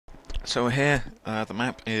So we're here, the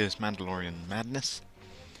map is Mandalorian Madness.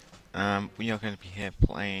 We are going to be here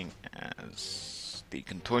playing as the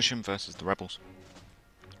Contortion versus the Rebels.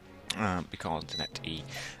 Because Internet E.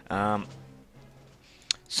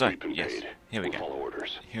 So, yes, here we go.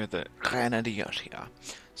 Here are the Grenadiers here.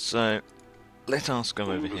 So, let us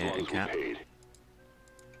go over here and cap.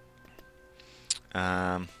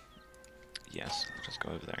 Yes, I'll just go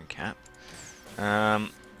over there and cap.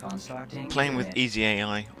 Playing with easy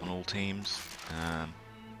AI on all teams.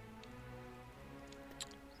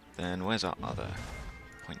 Then where's our other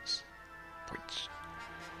points? I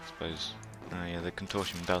suppose. Yeah, the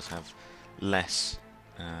Contortion does have less.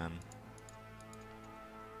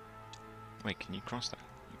 Wait, can you cross that?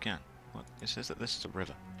 You can. What? It says that this is a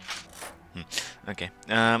river. Okay.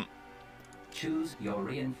 Choose your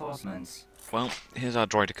reinforcements. Well, here's our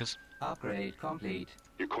droidicas. Upgrade complete.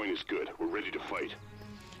 Your coin is good. We're ready to fight.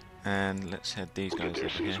 And let's head these guys over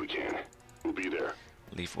as soon here. as we can. We'll be there.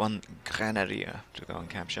 Leave one Grenadier to go and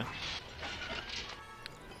capture.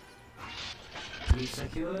 We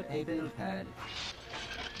secured a build pad.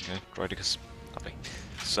 Okay, droidicas. Lovely.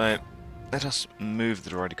 So, let us move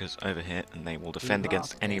the droidicas over here, and they will defend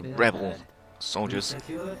against any rebel soldiers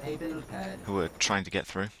who are trying to get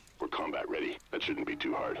through. We're combat ready. That shouldn't be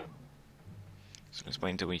too hard. So let's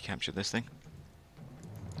wait until we capture this thing.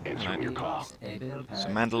 Answering your call.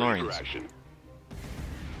 Some Mandalorians.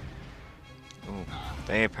 Ooh,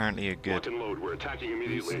 they apparently are good. Lock and load. We're attacking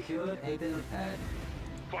immediately.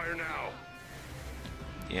 Fire now.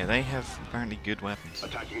 Yeah, they have apparently good weapons.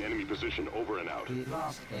 Attacking enemy position over and out. You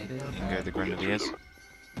can go the Grenadiers.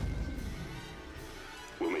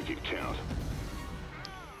 We'll make it count.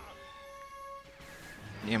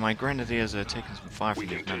 Yeah, my Grenadiers are taking some fire from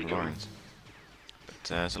these Mandalorians.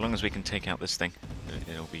 But so long as we can take out this thing,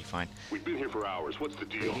 it'll be fine. We've been here for hours. What's the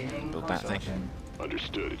deal? Build that thing.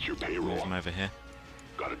 Understood. It's your payroll. Move them over here.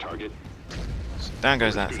 Got a target? So down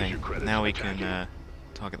goes that thing. Now we can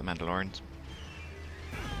target the Mandalorians.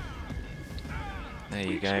 There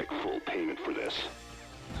you go. Full payment for this.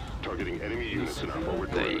 Targeting enemy units in our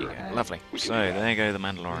forward There you go. Lovely. So there go the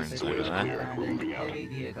Mandalorians over there. We're moving out.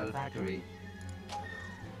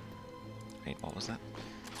 Wait, what was that?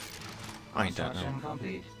 I don't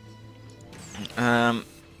know.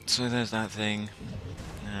 So there's that thing.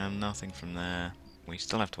 Nothing from there. We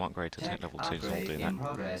still have to upgrade to tech level 2, so we'll do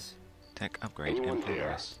that. Tech upgrade in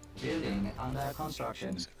progress. Building under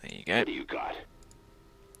construction. So there you go. What do you got?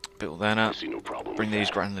 Build that up. I see no problem Bring with these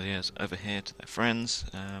that. Grenadiers over here to their friends.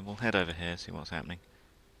 We'll head over here, see what's happening.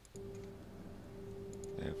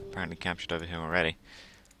 They've apparently captured over here already.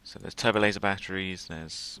 So there's turbo laser batteries,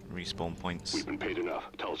 there's respawn points. We've been paid enough.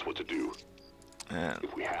 Tell us what to do.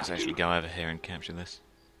 If we have Let's to. actually go over here and capture this.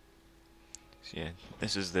 So yeah,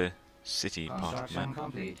 this is the city part of the map.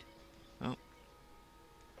 Complete. Oh.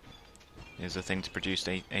 Here's the thing to produce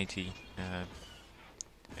 80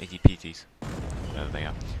 PTs. There they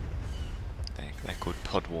are. They're called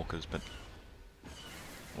pod walkers, but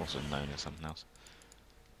also known as something else.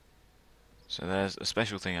 So there's a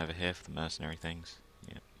special thing over here for the mercenary things.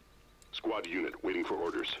 Yeah. Squad unit waiting for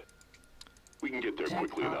orders. We can get there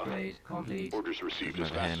quickly enough. Complete. Orders received Move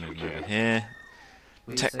as over fast here, as we move over can. here.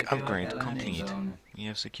 We Tech secured upgrade a landing complete. zone. You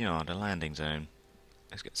have secured a landing zone.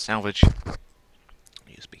 Let's get salvage.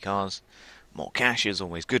 Just because more cash is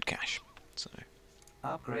always good cash. So,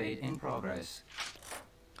 Upgrade in progress.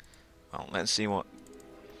 well, let's see what.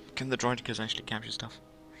 Can the droidicas actually capture stuff?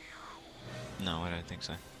 No, I don't think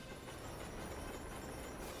so.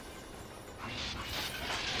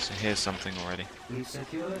 So here's something already. We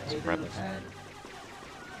secured a Some build rebels. pad.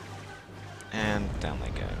 And down they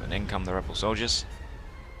go. And in come the rebel soldiers.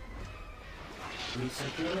 We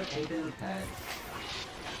secured a build pad.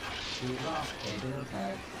 We lost a build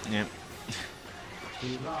pad. Yep.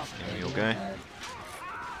 We lost Here a we all build go. pad.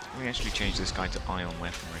 We actually changed this guy to ion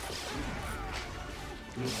weaponry.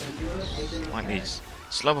 We secured a build Slightly pad.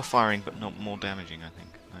 slower firing, but not more damaging, I think.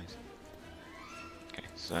 Nice. Okay,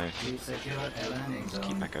 so We secured a landing let's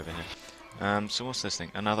keep zone. back over here. So what's this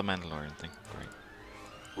thing? Another Mandalorian thing. Great.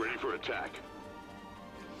 Ready for attack.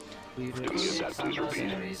 We've Give me recruited that, some please repeat.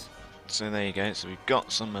 mercenaries. So there you go. So we've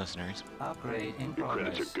got some mercenaries, Upgrade in Your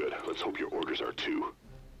credits progress. are good. Let's hope your orders are too.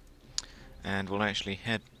 and we'll actually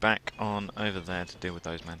head back on over there to deal with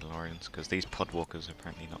those Mandalorians because these pod walkers are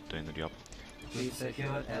apparently not doing the job. We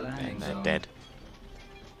secured a landing And they're zone. dead.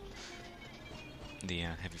 The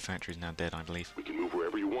heavy factory is now dead, I believe. We can move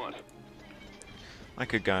wherever you want. I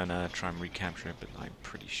could go and try and recapture it, but I'm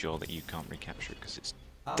pretty sure that you can't recapture it because it's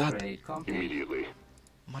Upgrade complete. Immediately.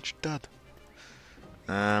 much dud.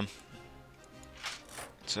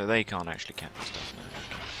 So they can't actually capture stuff now.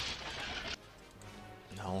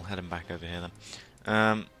 I'll head him back over here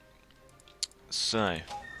then. So,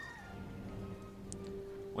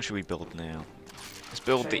 what should we build now? Let's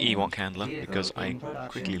build the Ewok handler, because I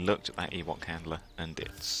quickly looked at that Ewok handler, and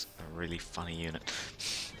it's a really funny unit.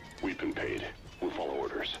 We've been paid. We'll follow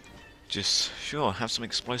orders. Just, sure, have some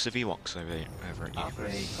explosive Ewoks over at you.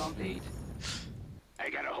 Upgrade complete. I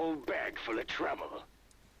got a whole bag full of trouble.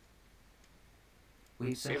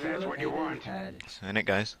 We've secured that's what a you build want. pad. So in it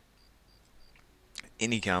goes.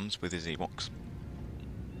 In he comes with his Ewoks.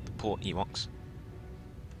 The poor Ewoks.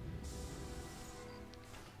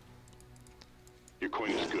 Your coin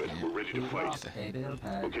is good. We're ready to We've fight. lost a build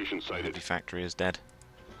pad. Location sighted. The factory is dead.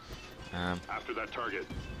 After that target.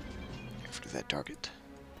 After that target.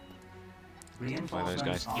 Reinforcements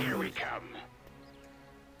guys. en Here we route. come.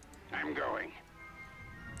 I'm going.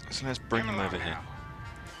 So let's bring him over here.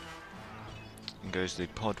 And goes the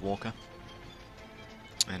pod walker.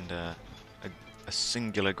 And a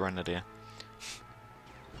singular grenadier.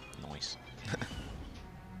 Nice.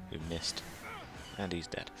 Who missed. And he's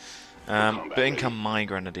dead. But in come my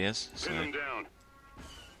grenadiers. So Pin them in down.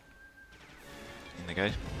 they go.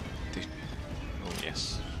 Oh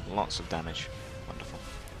yes. Lots of damage. Wonderful.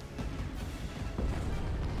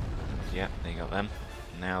 Yep, they got them.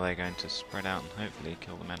 Now they're going to spread out and hopefully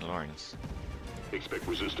kill the Mandalorians. Expect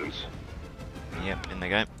resistance. Yep, in they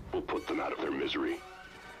go. We'll put them out of their misery.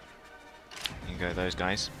 You go those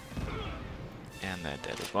guys. And they're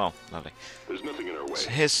dead as well. Lovely. There's nothing in our way. So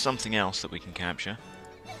here's something else that we can capture.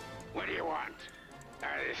 What do you want?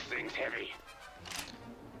 This thing's heavy.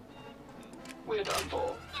 We're done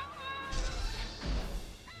for.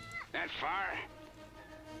 That far?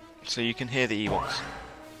 So you can hear the Ewoks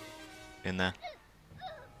in there.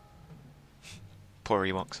 Poor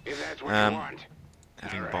Ewoks. If that's what you want.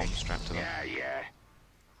 Having Alright. bombs strapped to them. Yeah.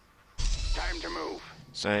 Time to move.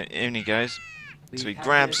 So in he goes. So he We've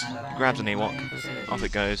grabs captured an an Ewok. abandoned facility. Off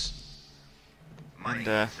it goes.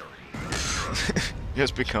 And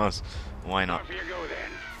just because. Why not? Off you go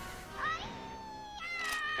then.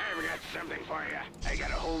 I've got something for you. I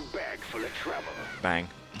got a whole bag full of trouble. Bang.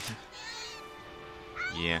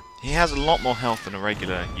 Yeah. He has a lot more health than a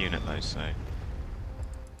regular unit though, so...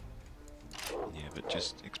 Yeah, but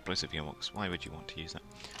just explosive Ewoks. Why would you want to use that?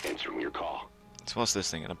 Answering your call. So what's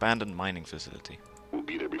this thing? An abandoned mining facility. We'll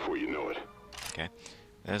be there before you know it. Okay.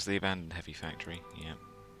 There's the abandoned heavy factory. Yeah.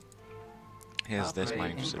 Here's this Upgrade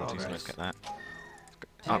mining in facility, so let's progress. get that.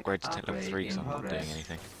 Tech Upgrade to tech level upgrade 3 because in I'm not doing progress.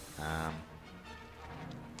 anything.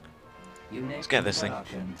 Unit Let's get in this thing,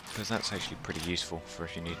 production. because that's actually pretty useful for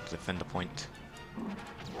if you need to defend a point.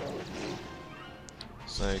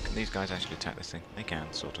 So, can these guys actually attack this thing? They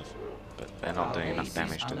can, sort of. But they're not doing enough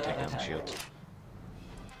damage to take down the shields.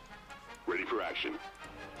 Ready for action.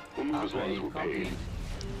 We'll move as long as Upgrade we're paid. complete.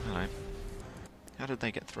 Hello. How did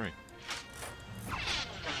they get through?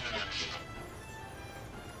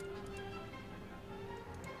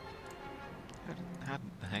 How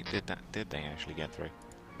the heck did they actually get through?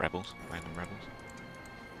 Rebels? Random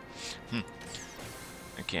rebels?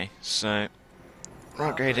 Okay, so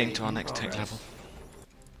we're upgrading to our next tech level.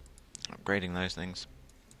 Upgrading those things.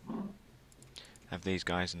 Have these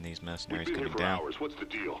guys and these We've mercenaries been here coming for down. hours. What's the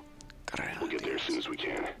deal? We'll get there as soon as we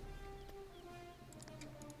can.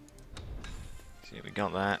 See, we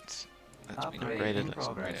got that. That's been Upgrade in upgraded. Let's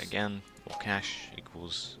upgrade it progress. again. More cash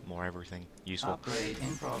equals more everything useful. Upgrade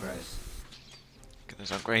in progress. Get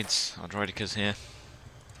those upgrades. Our droidicas here.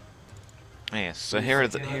 Ah, yes. So here are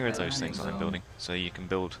those things that I'm building. So you can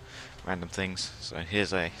build random things. So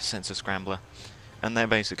here's a sensor scrambler, and they're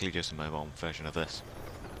basically just a mobile version of this.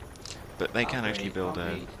 But they can actually build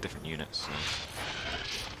different units.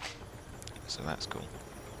 So that's cool.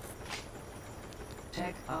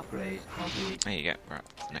 Tech upgrade complete. There you go. We're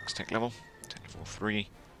up to the next tech level. Tech level 3.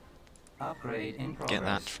 Upgrade in progress. Get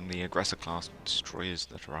that from the aggressor class destroyers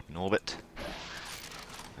that are up in orbit.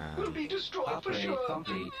 Be destroyed Upgrade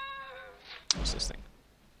complete. What's this thing?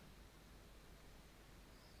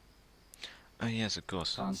 Oh yes, of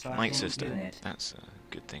course. Constructing Might Sister. unit. That's a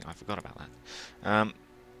good thing. I forgot about that.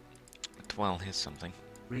 Well, here's something.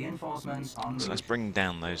 Reinforcements en So route. let's bring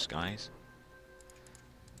down those guys.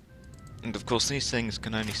 And of course, these things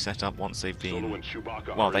can only set up once they've Solo been... and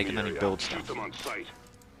Chewbacca Well, are they in can the only area. build Shoot stuff. them on sight.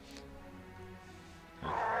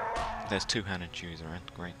 There's two-handed chews around.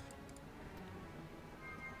 Great.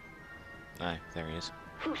 Oh, there he is.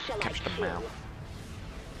 Who shall Captured I a kill?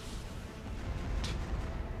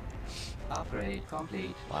 Mao. Upgrade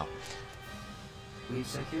complete. Wow. We've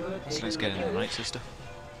secured a So let's get in the build. Night Sister.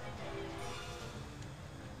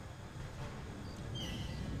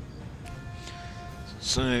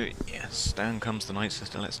 So, yes, down comes the Night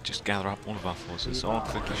Sister. Let's just gather up all of our forces. So I'll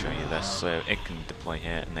quickly show you this. So it can deploy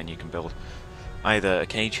here, and then you can build either a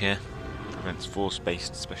cage here, prevents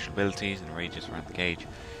force-based special abilities and rages around the cage.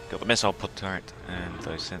 Got the missile pod turret and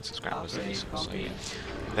those sensor scramblers that you saw. So yeah,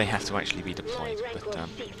 they have to actually be deployed. But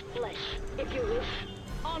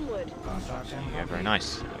Construction yeah, very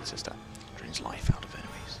nice. Night Sister drains life out of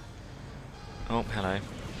enemies. Oh, hello.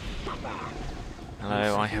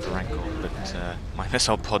 Hello, I have a rancor, but my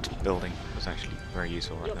missile pod building was actually very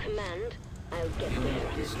useful right there.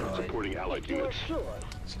 unit destroyed. Supporting allied units.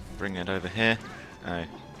 So bring it over here.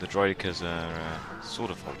 The droidicas are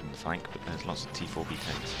sort of holding the flank, but there's lots of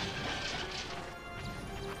T4B10s.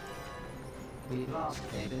 We've lost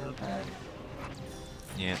a build pad.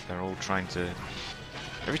 Yeah, they're all trying to...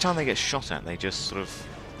 Every time they get shot at, they just sort of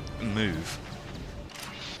move.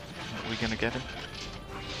 Are we going to get him?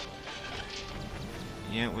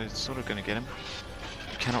 Yeah, we're sort of going to get him.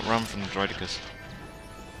 You cannot run from the droidicas.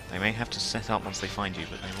 They may have to set up once they find you,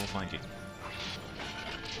 but they will find you.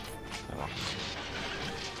 Oh well.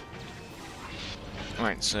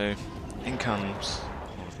 Right, so in comes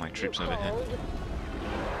all of my troops over here.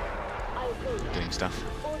 Doing stuff.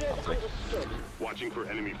 Lovely. Watching for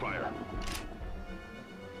enemy fire.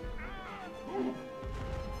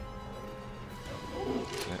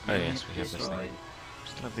 So, oh yes, we have this thing.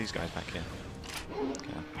 Still have these guys back here.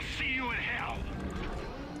 Okay. See you in hell.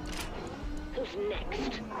 Who's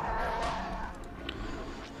next?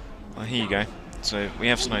 Well, here you go. So we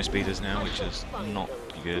have snow speeders now, which is not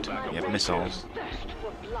good. We have missiles. Thirst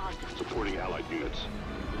for blood. Supporting allied units.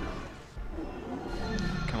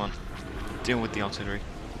 Come on, deal with the artillery.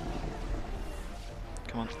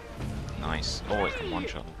 Come on. Nice. Oh, it can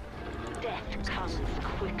one-shot them. Death comes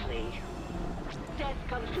quickly. Death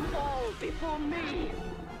comes to all before me.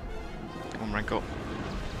 Come on, rank up.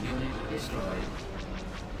 Unit destroyed.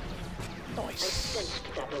 I Nice. sensed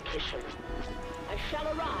that location. I shall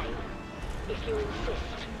arrive, if you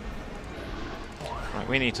insist. Right,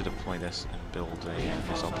 we need to deploy this and build a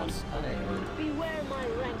missile pod. Reinforcements available. Beware my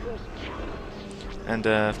rancor's challenge. And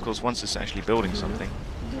of course, once it's actually building something,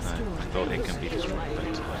 I thought it can be destroyed, but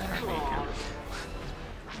apparently it can.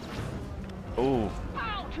 Oh,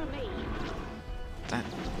 Bow to me. that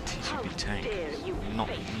TCB tank. Not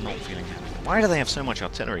feeling happy. Why do they have so much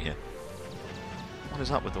artillery here? What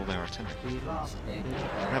is up with all their artillery? We've lost a build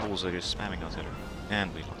pad. Rebels are just spamming artillery,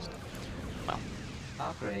 and we lost. Well,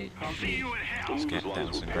 Upgrade complete. let's get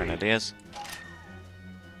down some grenadiers.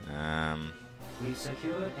 We've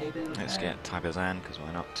secured a build Let's pad. get Tiger Zann, because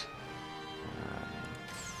why not?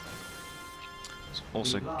 Let's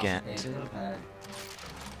also We've lost get a build pad.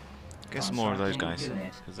 some more of those guys, Constructing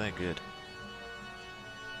unit. because they're good.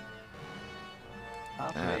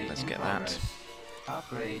 Upgrade Let's in get progress. that.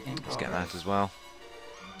 Upgrade in Let's get that progress. as well.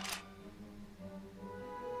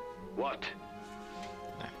 What?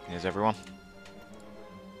 No, here's everyone.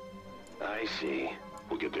 I see.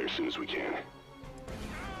 We'll get there as soon as we can.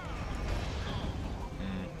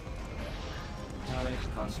 Turret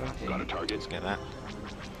constructing. Got a target. Let's get that.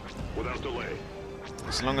 Without delay.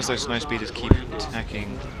 As long as those snow speeders keep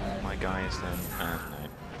attacking my guys, then no.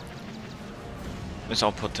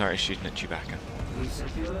 Missile pod turret is shooting at Chewbacca. We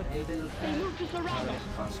secured a build They pad. move to surround Turret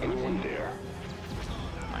us. Anyone constructing. there?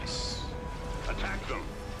 Nice. Attack them.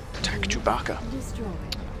 Attack Chewbacca. Destroyed.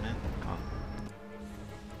 Oh, man. Come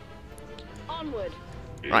Onward.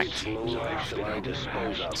 Right. Shall I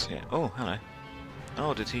dispose on. of? Yeah. Oh, hello.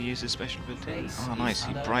 Oh, did he use his special ability? Base Oh, nice. is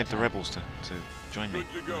He under bribed the attack. rebels to join me.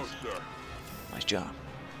 Nice job.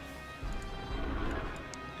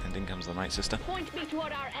 And in comes the Night Sister. Point me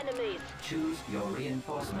toward our enemies. Choose your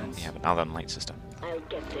reinforcements. We have another Night Sister. I'll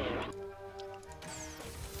get there.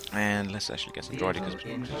 And let's actually get some droidicas,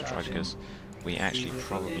 Vehicle in because production. droidicas, we actually We've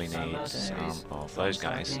probably recruited some need some mercenaries. of those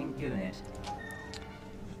guys. Constructing unit.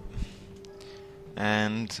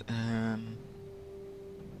 And,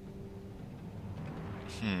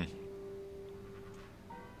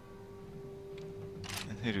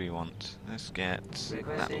 And who do we want? Let's get that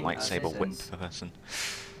Requesting lightsaber whip assistance. person.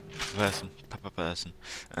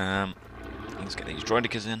 Let's get these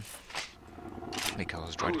droidicas in.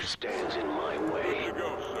 Because Who droidicas. stands in my way?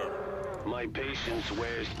 My patience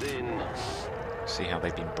wears thin. See how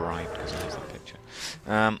they've been bribed because there's that picture.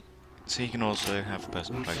 So you can also have a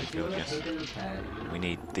person We play the field, secured yes. a build pad. We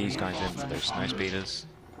need these guys in for those snow speeders.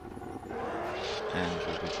 And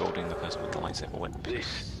we'll be building the person with the lightsaber whip.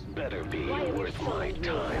 This better be Why have you worth my followed me?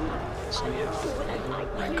 time. So we have Do it as I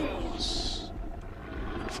please. rancors.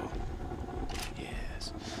 Wonderful.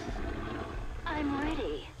 Yes. I'm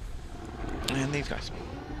ready. And these guys.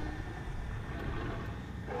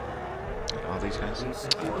 Are these guys? guys. We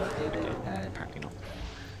secure a build pad. Apparently not.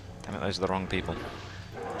 Damn it, those are the wrong people.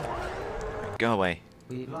 Go away.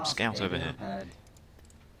 We've lost Scout a over build here. pad.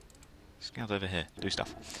 Scout over here. Do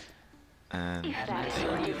stuff. And If that's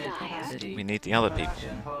your desire. we need the other people.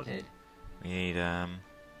 Production halted. We need,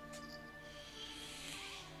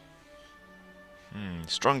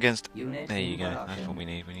 strong against... Unit There you in go. That's production. what we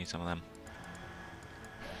need. We need some of them.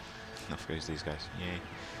 Off goes these guys. Yay.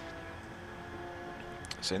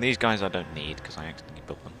 So these guys I don't need, because I accidentally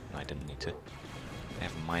built them, and I didn't need to. They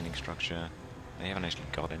have a mining structure. They haven't actually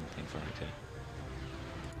got anything for it.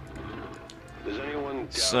 Does anyone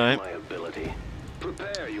doubt So- my ability?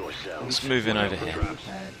 Prepare yourselves. Let's move in over here. Build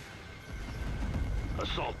pad.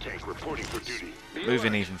 Assault tank reporting for duty. Move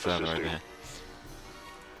in even further over here.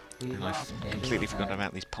 We've And I've lost a completely build forgotten pad.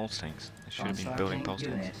 about these pulse tanks. I should have been building pulse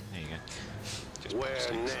tanks. There you go. Just pulse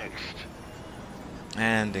Where tanks. next?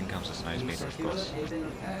 And in comes the snow We speeder, of secured course. a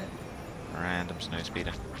build pad. Random snow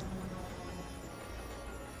speeder.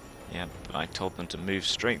 Yep, but I told them to move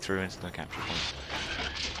straight through into the capture point.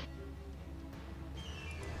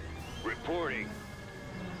 Reporting.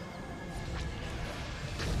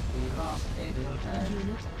 We've lost a build pad.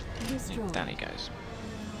 Down he goes.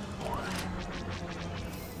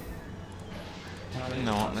 Target You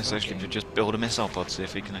know what, let's approaching. actually just build a missile pod, see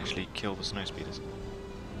if we can actually kill the snow speeders.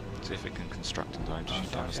 See if we can construct in time to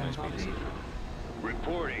shoot down the snow Construction speeders. complete.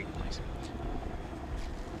 Reporting. Nice.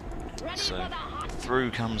 Ready So, for the hot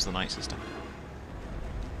through comes the night system.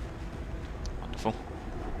 Wonderful.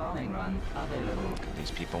 Bombing run available. Look at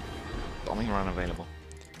these people. Bombing run available.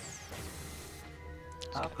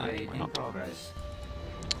 Upgrade why in not? progress.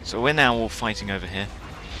 So we're now all fighting over here,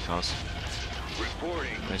 because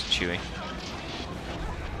Reporting. there's Chewie.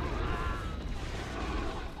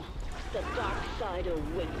 The dark side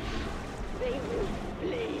awaits. They will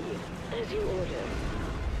slay as you order.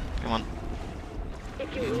 Come on.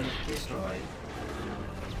 If you Unit wish, destroyed.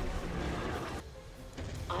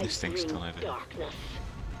 I This thing's bring still over here. darkness.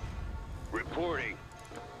 Reporting.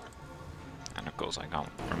 And of course I can't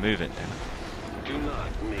remove it, damn it. Do not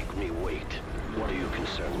make me wait. What are you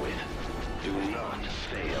concerned with? Do not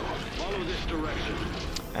fail. Follow this direction.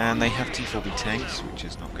 And they have T4B tanks, which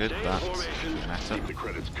is not good, Stay in but formation. doesn't matter. Keep the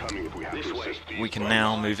credits coming if we have to assist these We can bugs.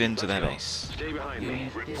 now move into their base. Stay behind me.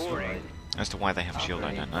 Unit Reporting. destroyed. As to why they have a shield,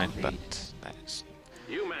 I don't know, Upgrade but complete. that's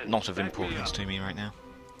You men, not of back me importance up. to me right now.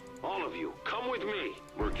 All of you, come with me.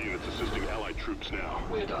 Merc units assisting Allied troops now.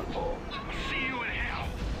 We're done for. See you in hell.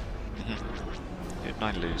 Who did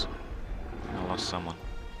I lose? I lost someone.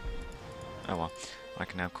 Oh well, I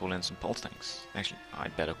can now call in some pulse tanks. Actually,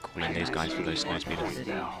 I'd better call in these guys for those snow speeders.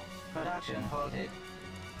 Capacity. Production halted.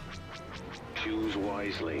 Choose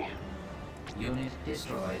wisely. Unit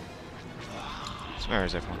destroyed. So where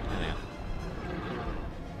is everyone? There they are.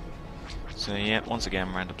 So yeah, once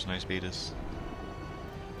again, random snow speeders.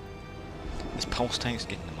 This pulse tank's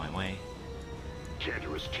getting in my way.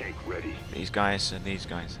 Cantorous tank ready. These guys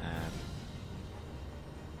have...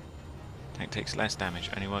 Tank takes less damage,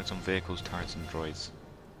 only works on vehicles, turrets and droids.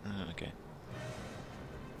 Okay.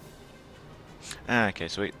 Okay,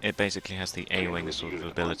 so it basically has the A-Wing sort of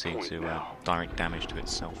ability to direct damage to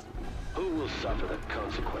itself. Who will suffer the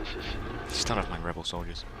consequences? Start off my rebel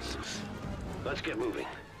soldiers. Let's get moving.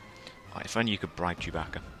 Oh, if only you could bribe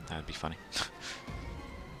Chewbacca, that would be funny.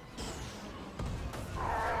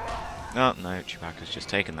 Oh, no, Chewbacca's just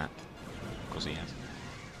taken that. Of course he has.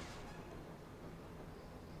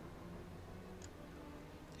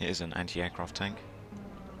 It is an anti-aircraft tank.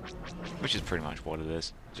 Which is pretty much what it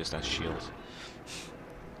is, just as shields.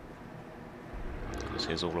 Of course,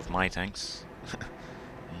 here's all of my tanks.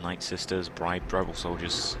 Night Sisters, bribed rebel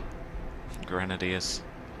soldiers, grenadiers.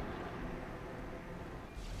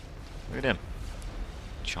 Look at him.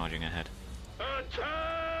 Charging ahead.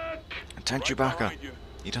 Attack! Attack Chewbacca!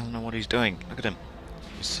 He doesn't know what he's doing. Look at him.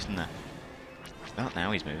 He's sitting there. Oh,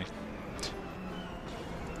 now he's moving.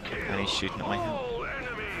 And he's shooting at my hero. All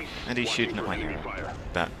enemies! And he's shooting at my Watching for hero. enemy fire.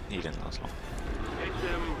 But he didn't last long. Hit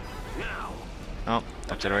them now. Oh,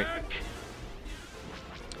 artillery. Attack!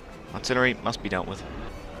 Artillery must be dealt with.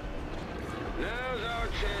 Now's our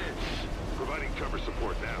chance. Providing cover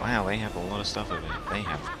support now. Wow, they have a lot of stuff over here. They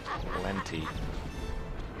have plenty.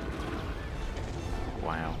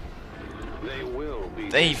 Wow. They will be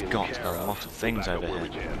They've taken got care a of. lot of things Back up over where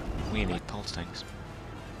here. we can. We need pulse tanks.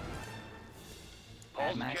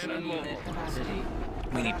 At maximum unit capacity.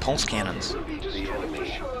 We need pulse cannons. The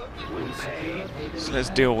enemy will pay. So let's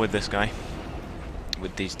deal with this guy.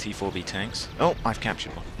 With these T4B tanks. Oh, I've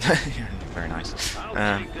captured one. Very nice.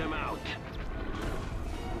 I'll take them out.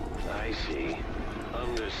 I see.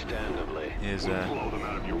 Understandably. Here's We'll blow them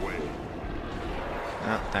out of your way.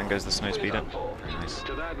 Oh, down goes the snow speeder. Very nice.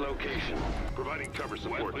 To that location. Providing cover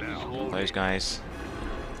support now. Those guys.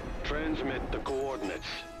 Transmit the coordinates.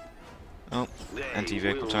 Oh,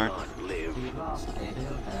 anti-vehicle turret. We lost a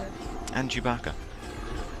build pad. And Chewbacca.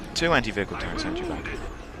 2 anti-vehicle turrets and Chewbacca.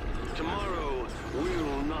 Tomorrow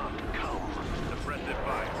will not come. Suppressive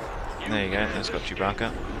fire. There you go, that's got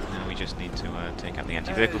Chewbacca. Now we just need to take out the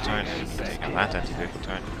anti-vehicle turret, take out that anti-vehicle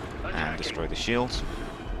turret, and destroy the shields.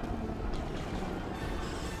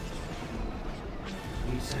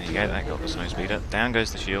 There you go, that got the snow speeder. Down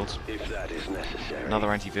goes the shields. If that is necessary.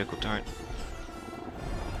 Another anti-vehicle turret.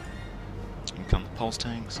 In come the pulse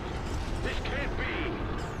tanks. This can't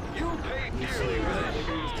be. You paid dearly for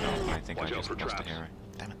this. Oh, I think I just lost a hero.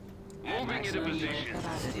 Damn it. Moving into position.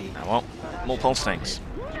 Capacity. Ah well, more pulse tanks.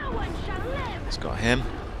 No one shall live. It's got him.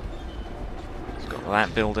 It's got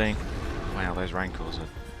that building. Wow, those rancors are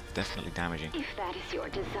definitely damaging. If that is your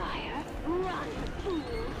desire, run, fools.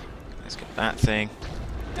 Let's get that thing.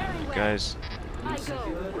 Down Very it well. goes. I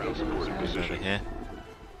go. Ground support in Over position. here.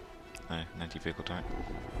 No, an anti-vehicle turret.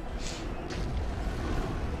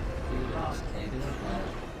 We lost a build pad.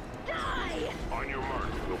 Die! On your mark.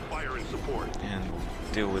 We'll fire in support. And we'll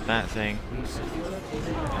deal with that thing. We secured a build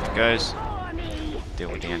There pad. it goes. Army!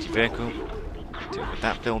 Deal with the anti-vehicle. Deal with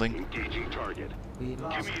that building. Engaging target. We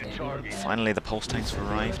lost me a a build target. pad. Finally, the pulse tanks have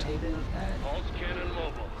arrived. A build pad. Pulse cannon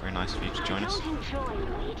mobile. Very nice of you to join us. I don't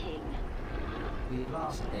enjoy waiting. We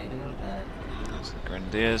lost a build pad. That's the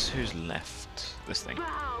Grenadiers. Who's left? This thing.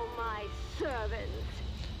 Bow, my servants.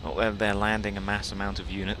 Well, they're landing a mass amount of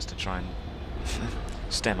units to try and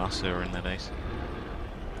stem us who are in their base.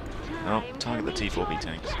 Oh, Time target the to meet T4B your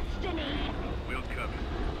tanks. destiny. We'll cover.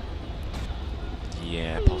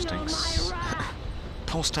 Yeah, You pulse know tanks. my wrath.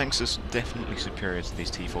 Pulse tanks is definitely superior to these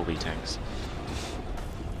T4B tanks.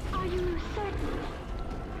 Are you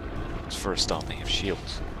certain? For a start, they have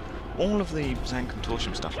shields. All of the Zann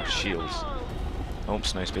Contortion stuff have shields. Oh,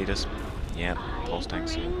 snow speeders. Yeah, pulse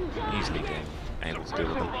tanks are easily able to deal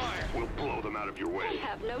with them. We'll blow them out of your They way.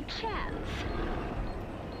 have no chance.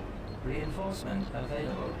 Reinforcement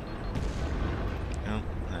available. Oh,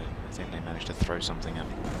 no, I think they managed to throw something at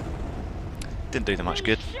me. Didn't do them much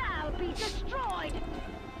good. Shall be destroyed.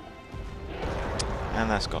 And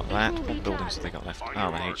that's got that. What buildings have they got left?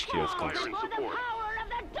 Oh, the HQ, of course. For the power of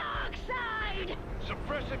the dark side.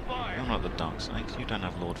 Suppressive fire. You're not the dark side. You don't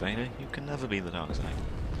have Lord Vader. You can never be the dark side.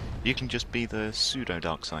 You can just be the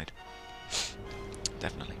pseudo-dark side.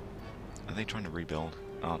 Definitely. Are they trying to rebuild?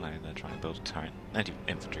 Oh no, they're trying to build a turret.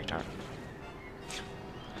 Anti-infantry turret.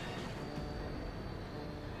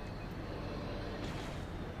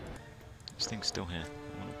 This thing's still here.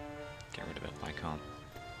 I want to get rid of it, but I can't.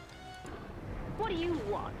 What do you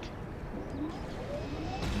want?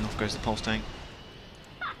 And off goes the pulse tank.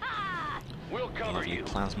 We'll cover Lovely you.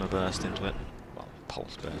 plasma burst into it. Well,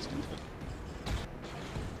 pulse burst into it.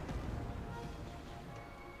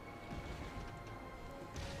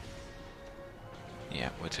 Yeah,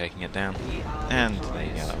 we're taking it down. And there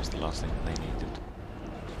you go, that was the last thing they needed.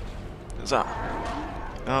 Huzzah!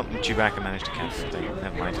 Oh, Chewbacca managed to capture the thing.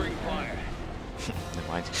 Never mind. Never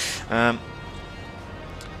mind.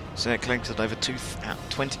 So it collected over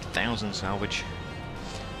 20,000 salvage.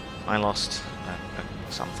 I lost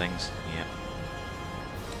some things,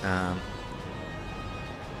 yeah.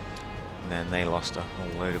 Then they lost a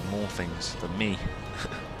whole load of more things than me.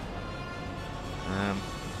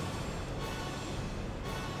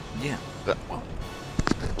 Yeah, but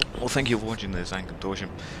well, thank you for watching the Zann Contortion.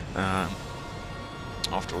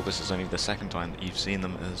 After all, this is only the second time that you've seen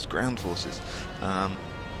them as ground forces.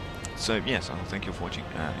 So yes, I'll thank you for watching,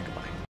 and goodbye.